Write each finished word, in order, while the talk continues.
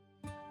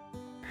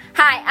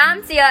Hi,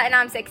 I'm Sia and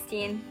I'm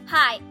 16.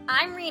 Hi,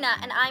 I'm Rena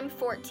and I'm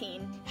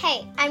 14.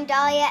 Hey, I'm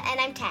Dahlia and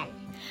I'm 10.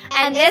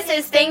 And this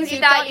is Things You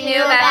Thought You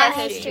Knew About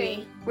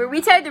History, where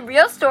we tell you the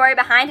real story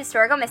behind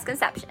historical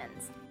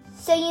misconceptions.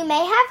 So you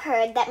may have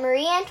heard that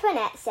Marie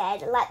Antoinette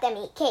said, "Let them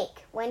eat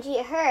cake," when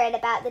she heard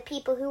about the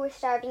people who were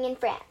starving in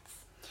France.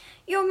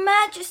 Your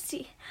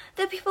Majesty,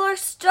 the people are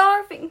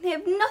starving. They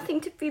have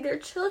nothing to feed their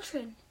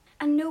children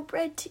and no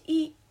bread to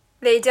eat.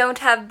 They don't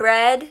have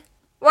bread?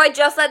 Why,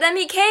 just let them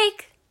eat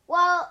cake.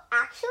 Well,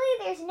 actually,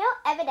 there's no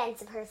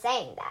evidence of her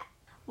saying that.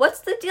 What's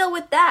the deal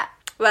with that?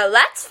 Well,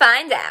 let's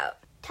find out.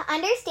 To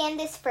understand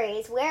this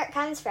phrase, where it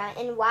comes from,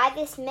 and why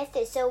this myth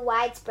is so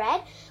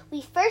widespread,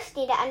 we first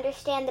need to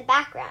understand the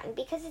background,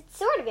 because it's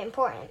sort of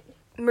important.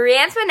 Marie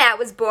Antoinette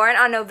was born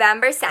on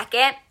November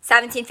 2nd,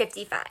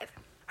 1755.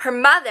 Her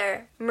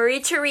mother, Marie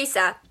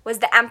Theresa, was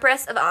the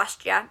Empress of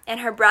Austria,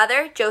 and her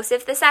brother,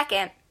 Joseph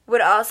II,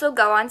 would also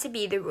go on to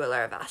be the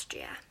ruler of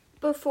Austria.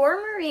 Before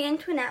Marie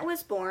Antoinette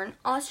was born,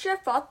 Austria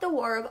fought the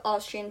War of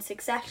Austrian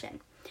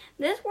Succession.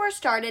 This war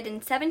started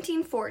in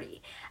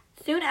 1740,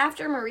 soon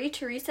after Marie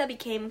Theresa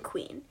became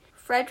queen.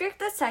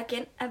 Frederick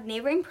II of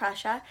neighboring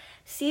Prussia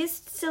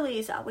seized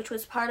Silesia, which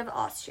was part of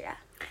Austria.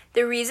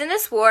 The reason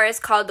this war is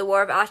called the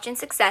War of Austrian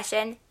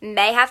Succession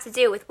may have to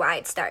do with why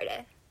it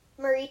started.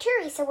 Marie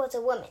Theresa was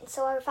a woman,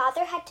 so her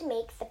father had to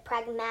make the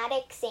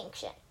Pragmatic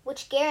Sanction,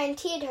 which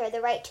guaranteed her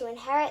the right to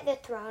inherit the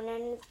throne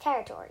and the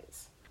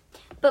territories.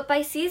 But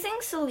by seizing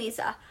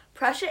Silesia,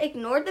 Prussia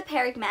ignored the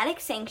Pragmatic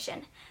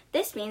Sanction.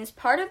 This means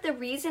part of the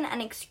reason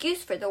and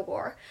excuse for the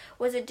war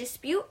was a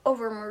dispute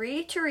over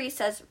Marie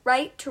Theresa's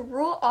right to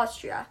rule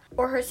Austria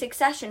or her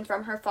succession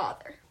from her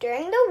father.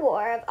 During the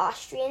War of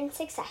Austrian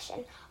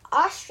Succession,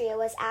 Austria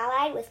was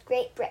allied with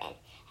Great Britain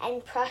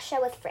and Prussia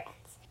with France.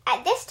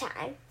 At this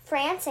time,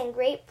 France and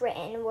Great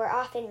Britain were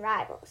often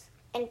rivals,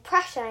 and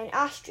Prussia and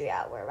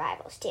Austria were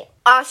rivals too.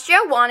 Austria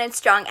wanted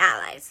strong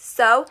allies,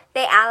 so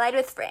they allied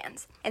with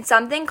France in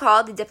something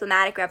called the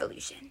Diplomatic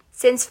Revolution.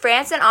 Since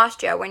France and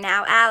Austria were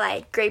now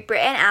allied, Great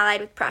Britain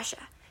allied with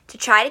Prussia to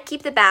try to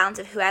keep the balance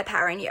of who had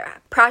power in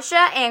Europe.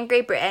 Prussia and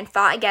Great Britain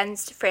fought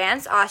against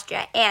France,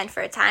 Austria, and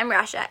for a time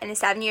Russia in the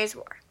 7 Years'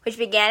 War, which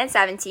began in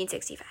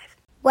 1765.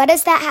 What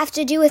does that have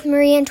to do with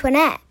Marie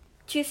Antoinette?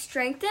 To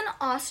strengthen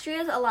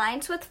Austria's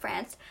alliance with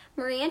France,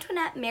 Marie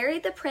Antoinette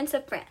married the Prince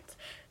of France,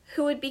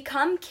 who would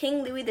become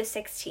King Louis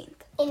XVI.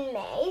 In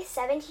May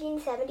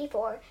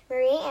 1774,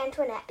 Marie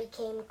Antoinette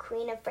became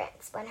Queen of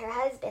France when her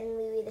husband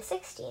Louis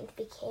XVI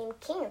became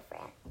King of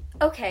France.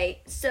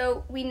 Okay,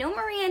 so we know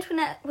Marie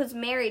Antoinette was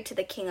married to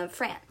the King of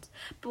France,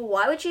 but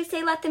why would she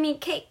say let them eat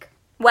cake?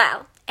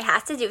 Well, it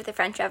has to do with the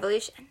French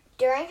Revolution.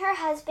 During her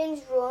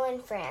husband's rule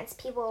in France,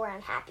 people were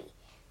unhappy.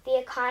 The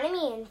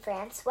economy in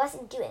France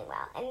wasn't doing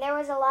well, and there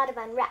was a lot of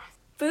unrest.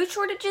 Food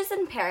shortages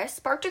in Paris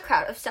sparked a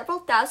crowd of several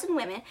thousand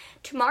women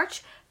to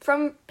march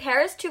from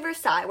Paris to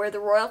Versailles, where the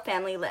royal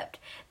family lived.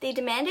 They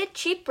demanded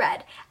cheap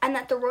bread and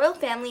that the royal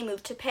family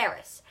move to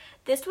Paris.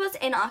 This was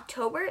in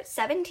October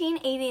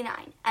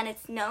 1789, and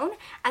it's known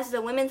as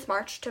the Women's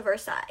March to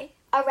Versailles.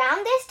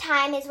 Around this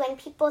time is when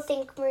people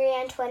think Marie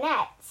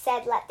Antoinette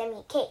said let them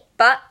eat cake.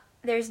 But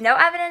there's no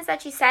evidence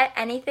that she said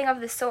anything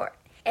of the sort.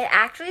 It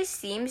actually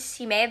seems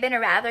she may have been a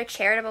rather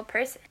charitable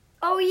person.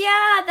 Oh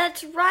yeah,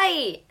 that's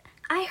right.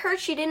 I heard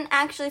she didn't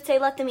actually say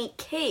let them eat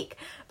cake,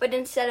 but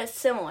instead a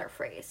similar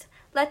phrase.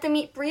 Let them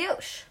eat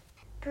brioche.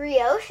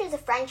 Brioche is a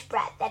French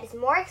bread that is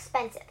more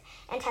expensive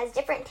and has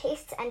different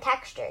tastes and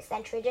textures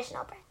than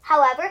traditional bread.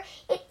 However,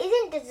 it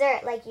isn't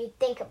dessert like you'd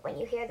think of when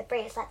you hear the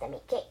phrase let them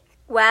eat cake.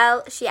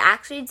 Well, she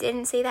actually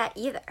didn't say that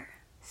either.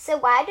 So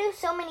why do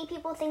so many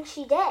people think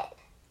she did?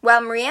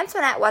 Well, Marie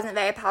Antoinette wasn't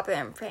very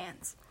popular in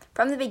France.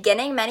 From the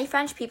beginning, many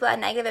French people had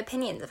negative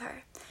opinions of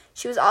her.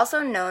 She was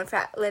also known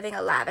for living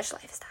a lavish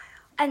lifestyle.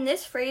 And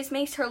this phrase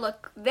makes her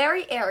look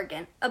very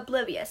arrogant,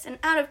 oblivious, and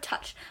out of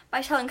touch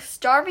by telling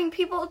starving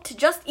people to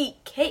just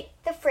eat cake.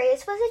 The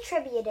phrase was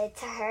attributed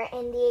to her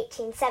in the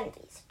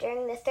 1870s,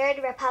 during the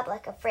Third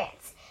Republic of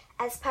France,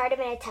 as part of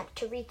an attempt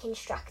to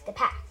reconstruct the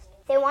past.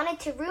 They wanted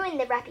to ruin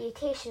the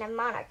reputation of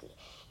monarchy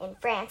in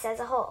France as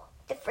a whole.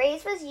 The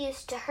phrase was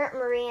used to hurt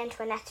Marie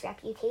Antoinette's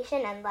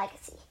reputation and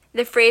legacy.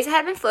 The phrase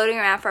had been floating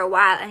around for a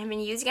while and had been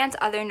used against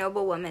other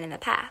noble women in the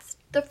past.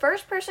 The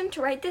first person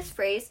to write this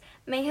phrase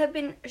may have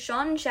been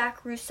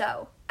Jean-Jacques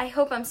Rousseau. I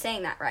hope I'm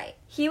saying that right.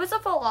 He was a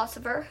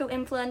philosopher who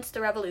influenced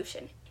the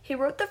revolution. He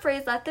wrote the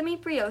phrase let them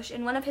eat brioche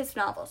in one of his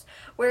novels,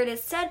 where it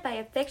is said by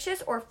a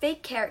fictitious or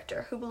fake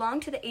character who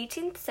belonged to the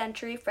 18th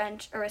century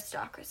French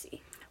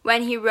aristocracy.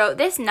 When he wrote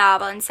this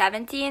novel in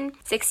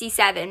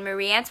 1767,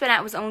 Marie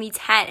Antoinette was only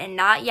 10 and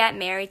not yet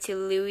married to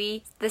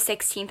Louis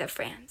XVI of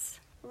France.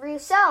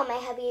 Rousseau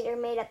may have either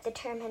made up the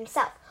term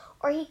himself,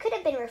 or he could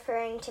have been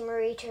referring to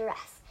Marie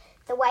Therese,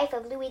 the wife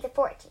of Louis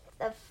XIV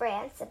of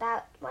France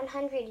about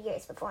 100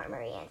 years before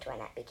Marie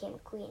Antoinette became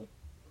queen.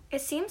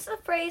 It seems the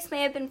phrase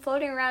may have been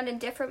floating around in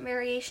different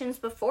variations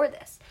before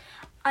this.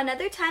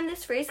 Another time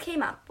this phrase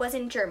came up was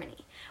in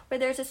Germany, where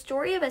there's a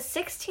story of a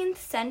 16th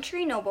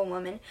century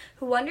noblewoman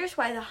who wonders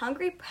why the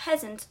hungry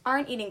peasants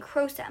aren't eating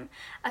krosem,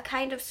 a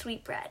kind of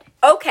sweet bread.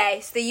 Okay,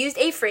 so they used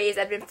a phrase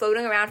that had been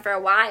floating around for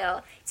a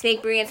while to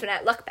make Marie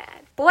Antoinette look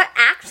bad. But what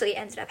actually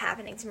ended up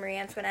happening to Marie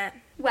Antoinette?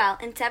 Well,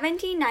 in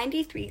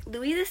 1793,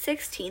 Louis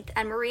XVI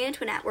and Marie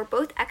Antoinette were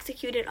both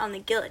executed on the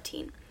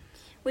guillotine,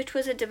 which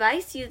was a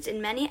device used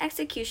in many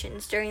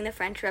executions during the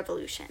French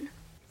Revolution.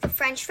 The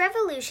French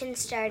Revolution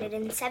started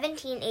in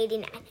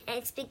 1789, and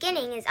its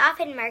beginning is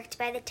often marked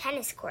by the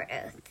tennis court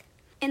oath.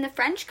 In the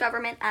French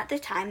government at the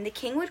time, the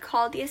king would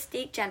call the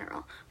Estate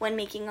General when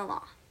making a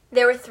law.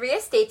 There were 3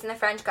 estates in the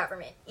French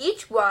government.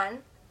 Each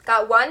one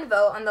got 1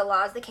 vote on the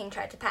laws the king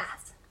tried to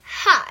pass.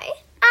 Hi,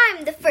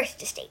 I'm the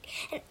first estate,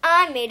 and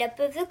I'm made up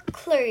of the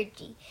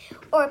clergy,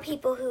 or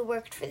people who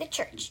worked for the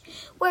church.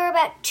 We're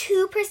about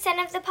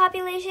 2% of the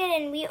population,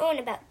 and we own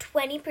about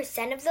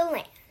 20% of the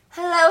land.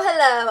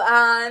 Hello,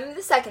 I'm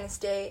the second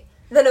estate,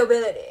 the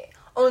nobility.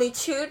 Only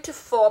 2 to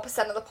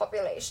 4% of the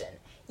population,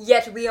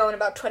 yet we own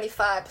about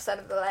 25%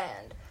 of the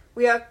land.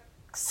 We are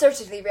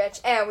certainly rich,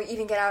 and we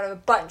even get out of a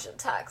bunch of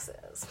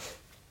taxes.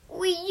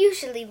 We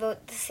usually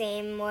vote the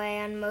same way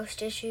on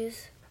most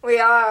issues. We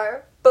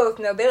are both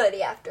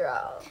nobility, after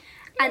all.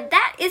 And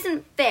that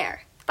isn't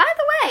fair. By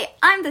the way,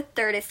 I'm the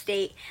third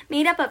estate,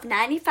 made up of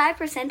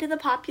 95% of the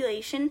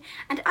population,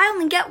 and I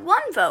only get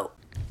 1 vote.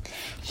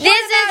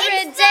 This is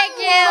ridiculous!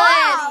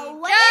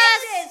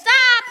 Just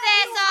stop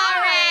this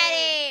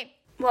already!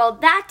 Well,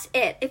 that's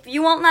it. If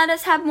you won't let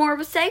us have more of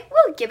a say,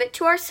 we'll give it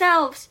to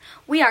ourselves.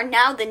 We are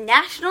now the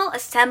National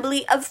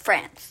Assembly of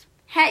France.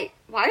 Hey,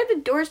 why are the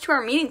doors to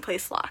our meeting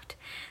place locked?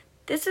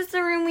 This is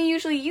the room we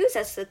usually use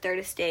as the third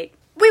estate.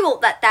 We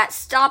won't let that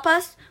stop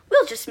us.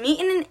 We'll just meet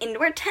in an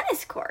indoor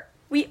tennis court.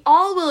 We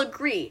all will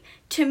agree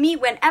to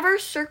meet whenever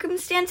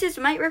circumstances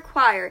might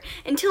require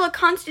until a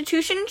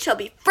constitution shall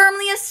be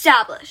firmly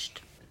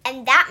established.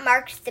 And that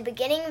marked the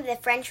beginning of the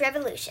French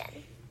Revolution.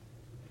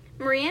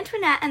 Marie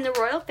Antoinette and the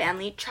royal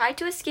family tried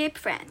to escape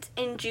France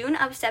in June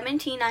of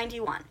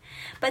 1791,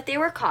 but they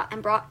were caught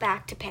and brought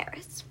back to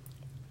Paris.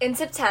 In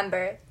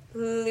September,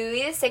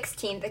 Louis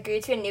XVI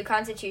agreed to a new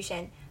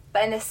constitution,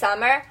 but in the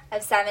summer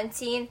of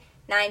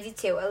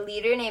 1792, a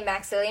leader named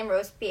Maximilien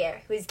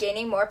Robespierre, who was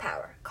gaining more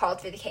power,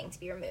 called for the king to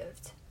be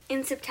removed.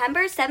 In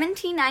September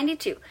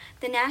 1792,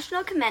 the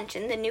National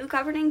Convention, the new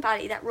governing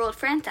body that ruled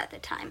France at the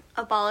time,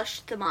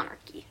 abolished the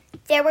monarchy.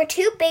 There were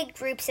 2 big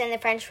groups in the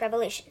French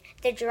Revolution,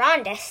 the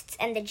Girondists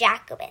and the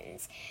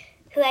Jacobins,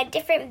 who had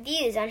different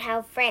views on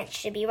how France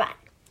should be run.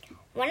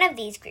 One of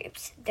these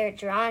groups, the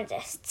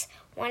Girondists,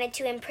 wanted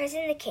to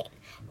imprison the king,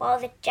 while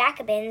the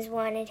Jacobins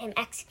wanted him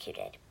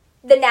executed.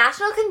 The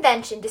National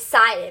Convention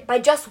decided by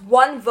just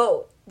 1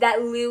 vote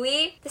that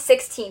Louis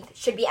XVI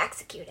should be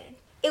executed.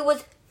 It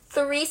was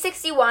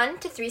 361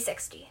 to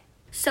 360.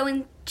 So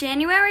in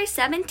January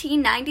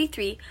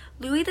 1793,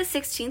 Louis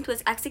XVI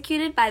was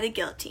executed by the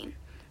guillotine.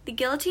 The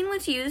guillotine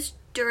was used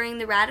during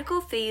the radical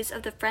phase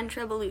of the French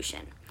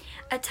Revolution,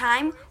 a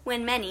time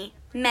when many,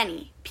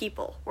 many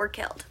people were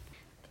killed.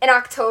 In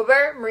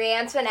October, Marie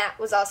Antoinette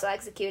was also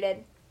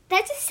executed.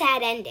 That's a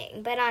sad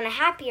ending, but on a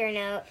happier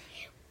note,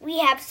 we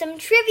have some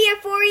trivia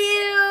for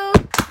you!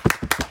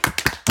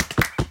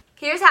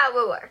 Here's how it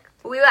will work.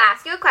 We will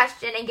ask you a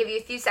question and give you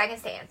a few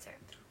seconds to answer.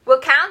 We'll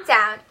count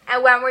down,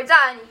 and when we're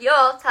done,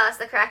 you'll tell us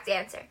the correct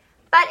answer.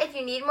 But if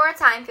you need more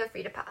time, feel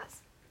free to pause.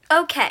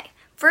 Okay,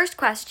 first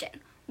question.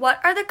 What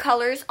are the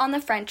colors on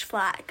the French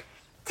flag?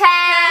 10,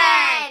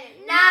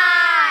 9,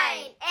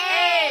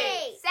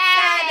 8,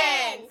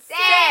 7, 6,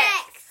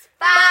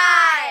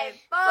 5,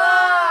 4,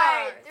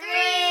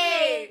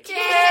 3, 2,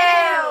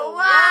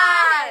 1.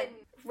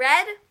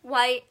 Red,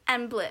 white,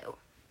 and blue.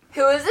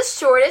 Who is the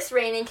shortest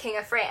reigning king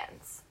of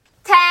France?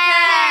 10,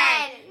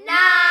 9,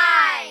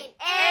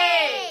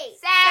 8,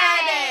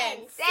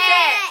 7,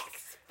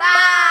 6,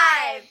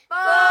 5, 4,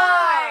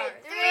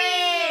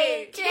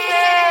 3, 2,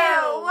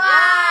 1.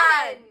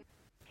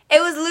 It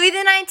was Louis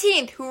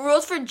XIX who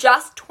ruled for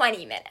just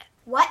 20 minutes.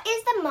 What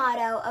is the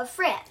motto of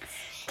France?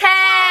 10,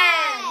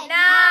 9,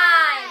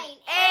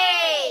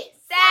 8,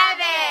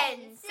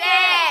 7, 6,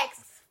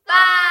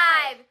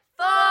 5,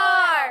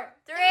 4,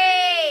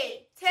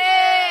 3, 2,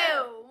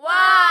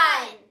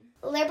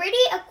 1.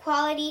 Liberty,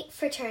 equality,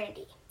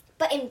 fraternity,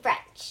 but in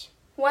French.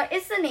 What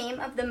is the name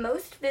of the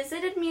most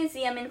visited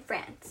museum in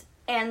France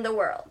and the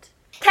world?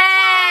 10,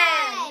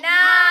 9,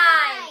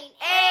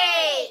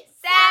 8,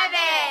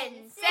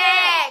 7, 6,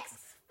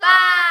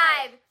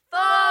 5,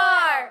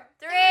 4,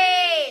 3,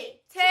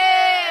 2,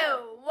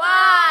 1.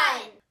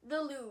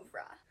 The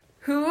Louvre.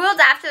 Who ruled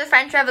after the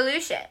French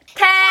Revolution?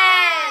 10,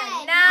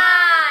 9,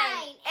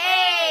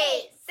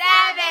 8,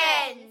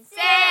 7,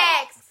 6,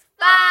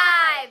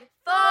 5,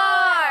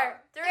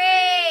 4, 3,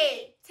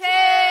 2,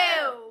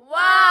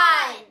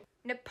 1.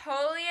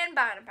 Napoleon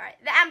Bonaparte,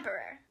 the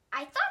emperor.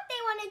 I thought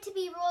they wanted to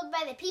be ruled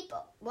by the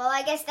people. Well,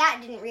 I guess that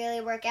didn't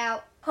really work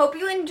out. Hope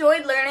you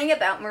enjoyed learning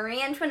about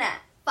Marie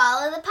Antoinette.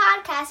 Follow the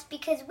podcast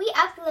because we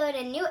upload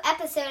a new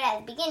episode at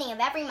the beginning of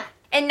every month.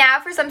 And now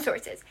for some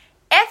sources.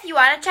 If you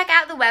want to check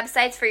out the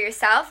websites for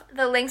yourself,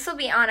 the links will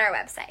be on our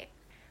website.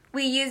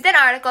 We used an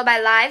article by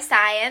Live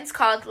Science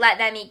called Let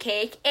Them Eat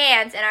Cake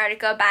and an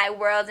article by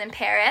World in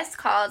Paris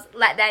called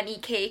Let Them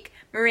Eat Cake,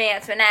 Marie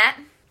Antoinette.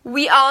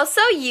 We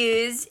also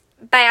used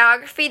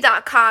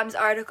Biography.com's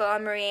article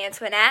on Marie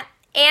Antoinette,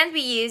 and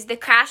we used the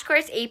Crash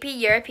Course AP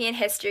European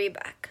History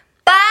book.